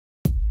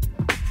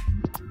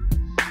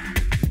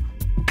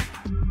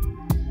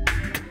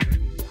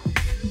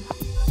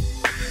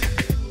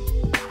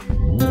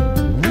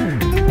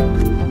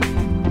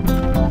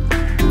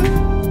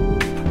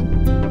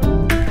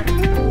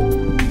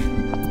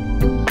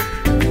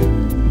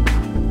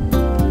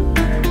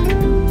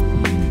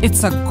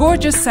It's a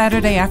gorgeous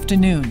Saturday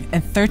afternoon,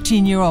 and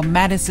 13-year-old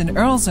Madison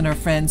Earls and her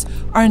friends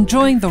are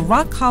enjoying the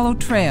Rock Hollow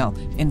Trail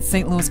in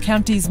St. Louis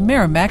County's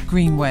Merrimack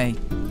Greenway.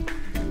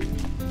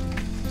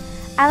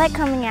 I like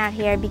coming out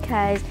here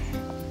because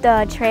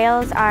the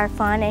trails are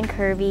fun and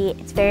curvy,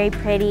 it's very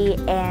pretty,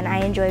 and I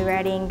enjoy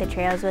riding the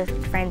trails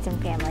with friends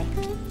and family.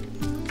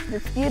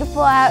 It's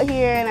beautiful out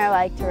here and I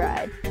like to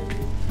ride.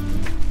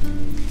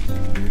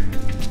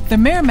 The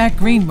Merrimack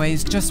Greenway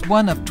is just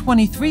one of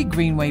 23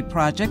 greenway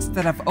projects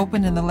that have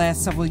opened in the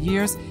last several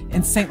years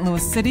in St.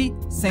 Louis City,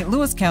 St.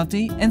 Louis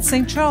County, and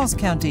St. Charles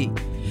County.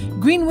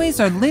 Greenways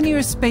are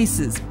linear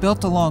spaces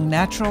built along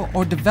natural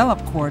or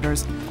developed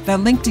corridors that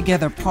link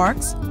together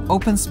parks,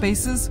 open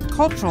spaces,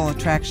 cultural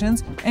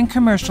attractions, and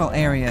commercial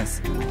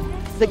areas.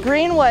 The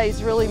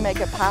greenways really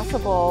make it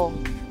possible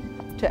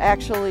to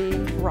actually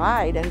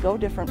ride and go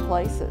different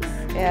places,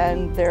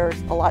 and they're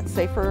a lot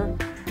safer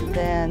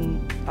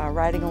than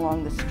riding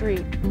along the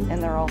street,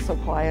 and they're also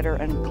quieter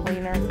and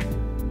cleaner.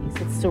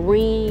 It's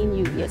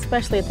serene,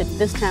 especially at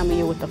this time of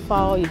year with the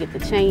fall, you get the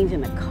change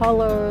in the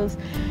colors,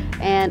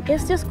 and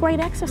it's just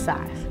great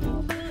exercise.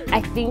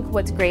 I think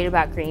what's great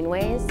about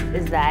greenways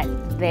is that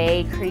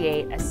they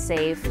create a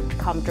safe,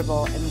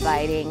 comfortable,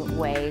 inviting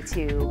way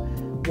to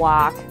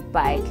walk,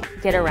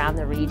 bike, get around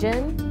the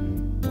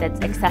region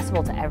that's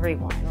accessible to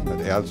everyone.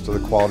 It adds to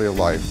the quality of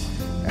life,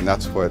 and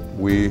that's what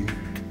we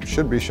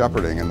should be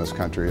shepherding in this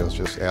country, is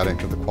just adding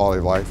to the quality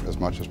of life as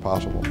much as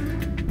possible.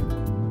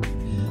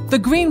 The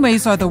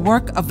greenways are the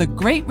work of the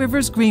Great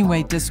Rivers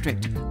Greenway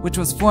District, which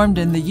was formed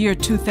in the year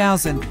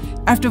 2000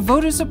 after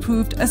voters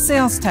approved a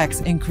sales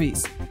tax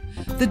increase.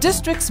 The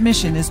district's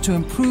mission is to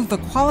improve the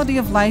quality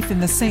of life in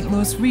the St.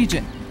 Louis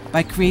region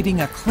by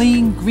creating a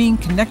clean, green,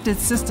 connected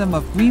system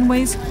of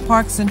greenways,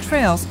 parks, and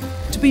trails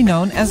to be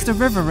known as the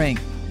River Ring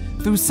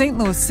through St.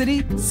 Louis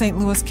City, St.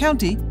 Louis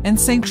County, and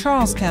St.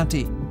 Charles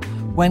County.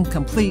 When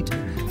complete,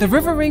 the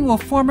River Ring will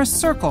form a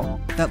circle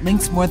that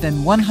links more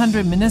than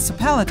 100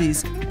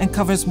 municipalities and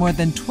covers more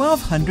than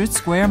 1,200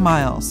 square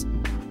miles.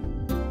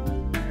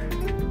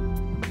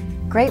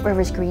 Great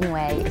Rivers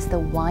Greenway is the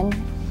one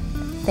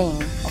thing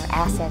or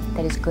asset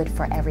that is good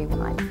for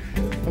everyone.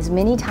 As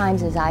many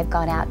times as I've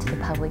gone out to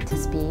the public to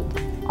speak,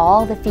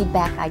 all the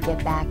feedback I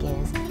get back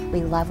is,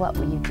 we love what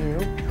you do,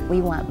 we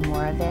want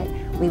more of it,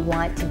 we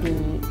want to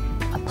be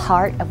a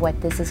part of what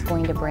this is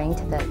going to bring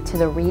to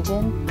the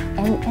region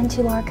and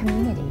to our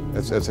community.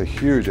 It's a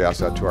huge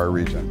asset to our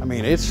region. I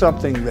mean, it's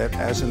something that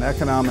as an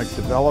economic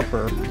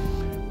developer,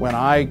 when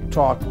I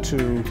talk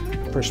to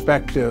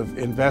prospective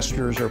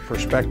investors or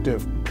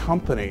prospective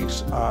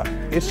companies,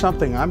 it's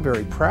something I'm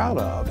very proud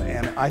of,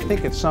 and I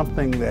think it's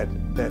something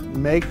that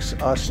makes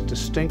us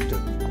distinctive.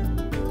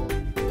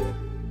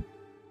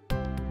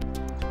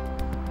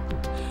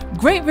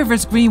 Great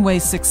Rivers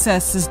Greenway's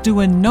success is due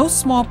in no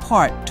small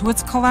part to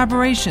its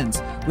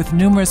collaborations with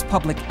numerous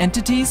public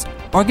entities,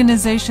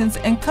 organizations,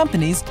 and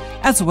companies,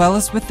 as well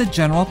as with the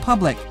general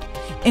public.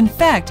 In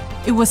fact,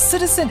 it was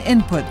citizen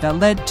input that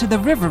led to the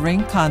River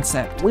Ring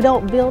concept. We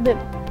don't build it,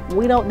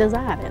 we don't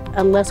design it,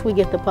 unless we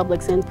get the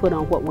public's input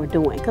on what we're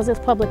doing, because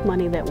it's public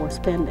money that we're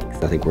spending.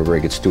 I think we're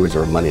very good stewards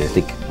of our money. I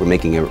think we're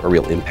making a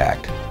real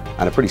impact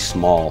on a pretty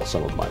small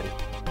sum of money.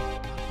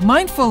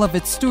 Mindful of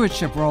its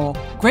stewardship role,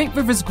 Great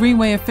Rivers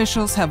Greenway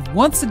officials have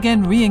once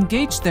again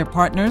re-engaged their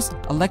partners,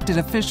 elected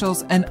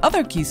officials, and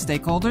other key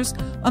stakeholders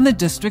on the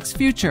district's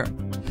future.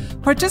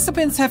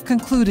 Participants have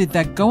concluded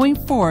that going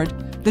forward,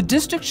 the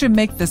district should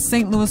make the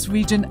St. Louis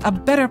region a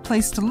better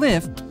place to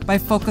live by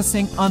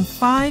focusing on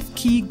 5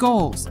 key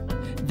goals.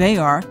 They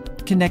are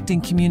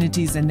connecting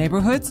communities and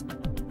neighborhoods,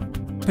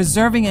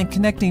 preserving and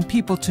connecting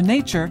people to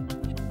nature,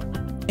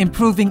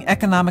 improving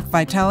economic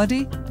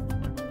vitality,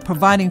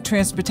 providing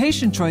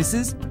transportation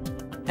choices,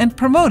 and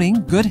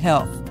promoting good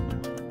health.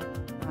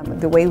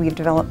 The way we've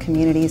developed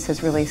communities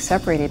has really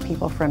separated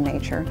people from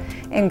nature,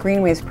 and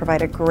greenways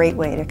provide a great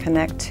way to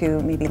connect to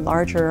maybe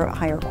larger,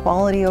 higher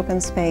quality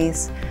open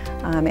space,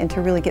 and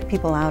to really get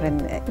people out in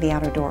the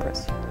outer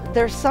doors.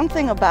 There's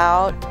something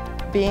about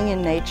being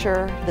in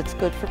nature that's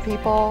good for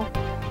people.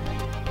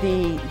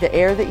 The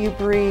air that you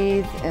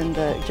breathe and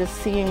just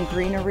seeing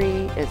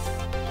greenery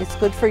it's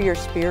good for your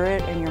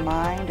spirit and your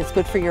mind. It's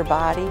good for your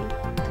body.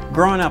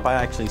 Growing up, I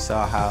actually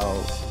saw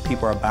how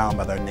people are bound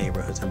by their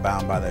neighborhoods and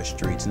bound by their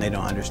streets, and they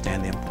don't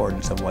understand the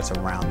importance of what's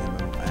around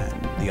them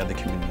and the other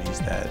communities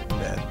that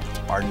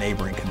are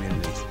neighboring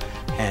communities.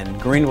 And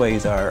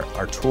greenways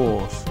are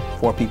tools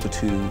for people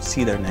to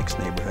see their next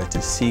neighborhood,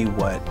 to see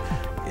what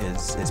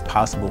is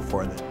possible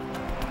for them.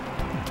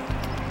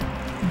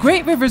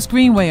 Great Rivers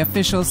Greenway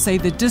officials say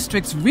the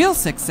district's real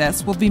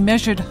success will be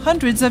measured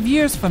hundreds of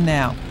years from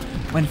now,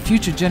 when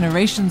future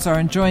generations are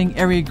enjoying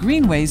area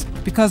greenways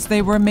because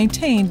they were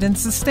maintained and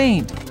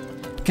sustained.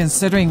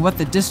 Considering what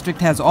the district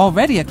has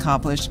already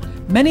accomplished,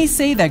 many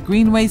say that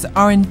greenways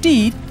are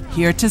indeed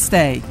here to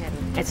stay.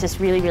 It's just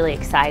really, really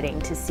exciting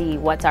to see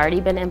what's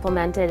already been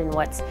implemented and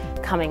what's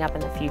coming up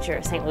in the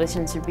future. St.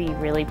 Louisians should be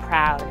really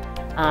proud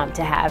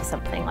to have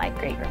something like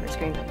Great Rivers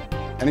Greenway.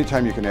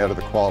 anytime you can add to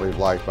the quality of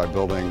life by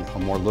building a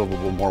more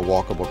livable, more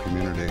walkable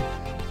community,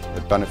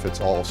 it benefits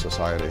all of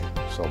society.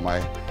 So my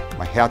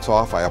hat's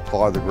off. I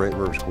applaud the Great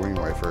Rivers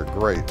Greenway for a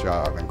great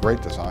job and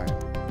great design.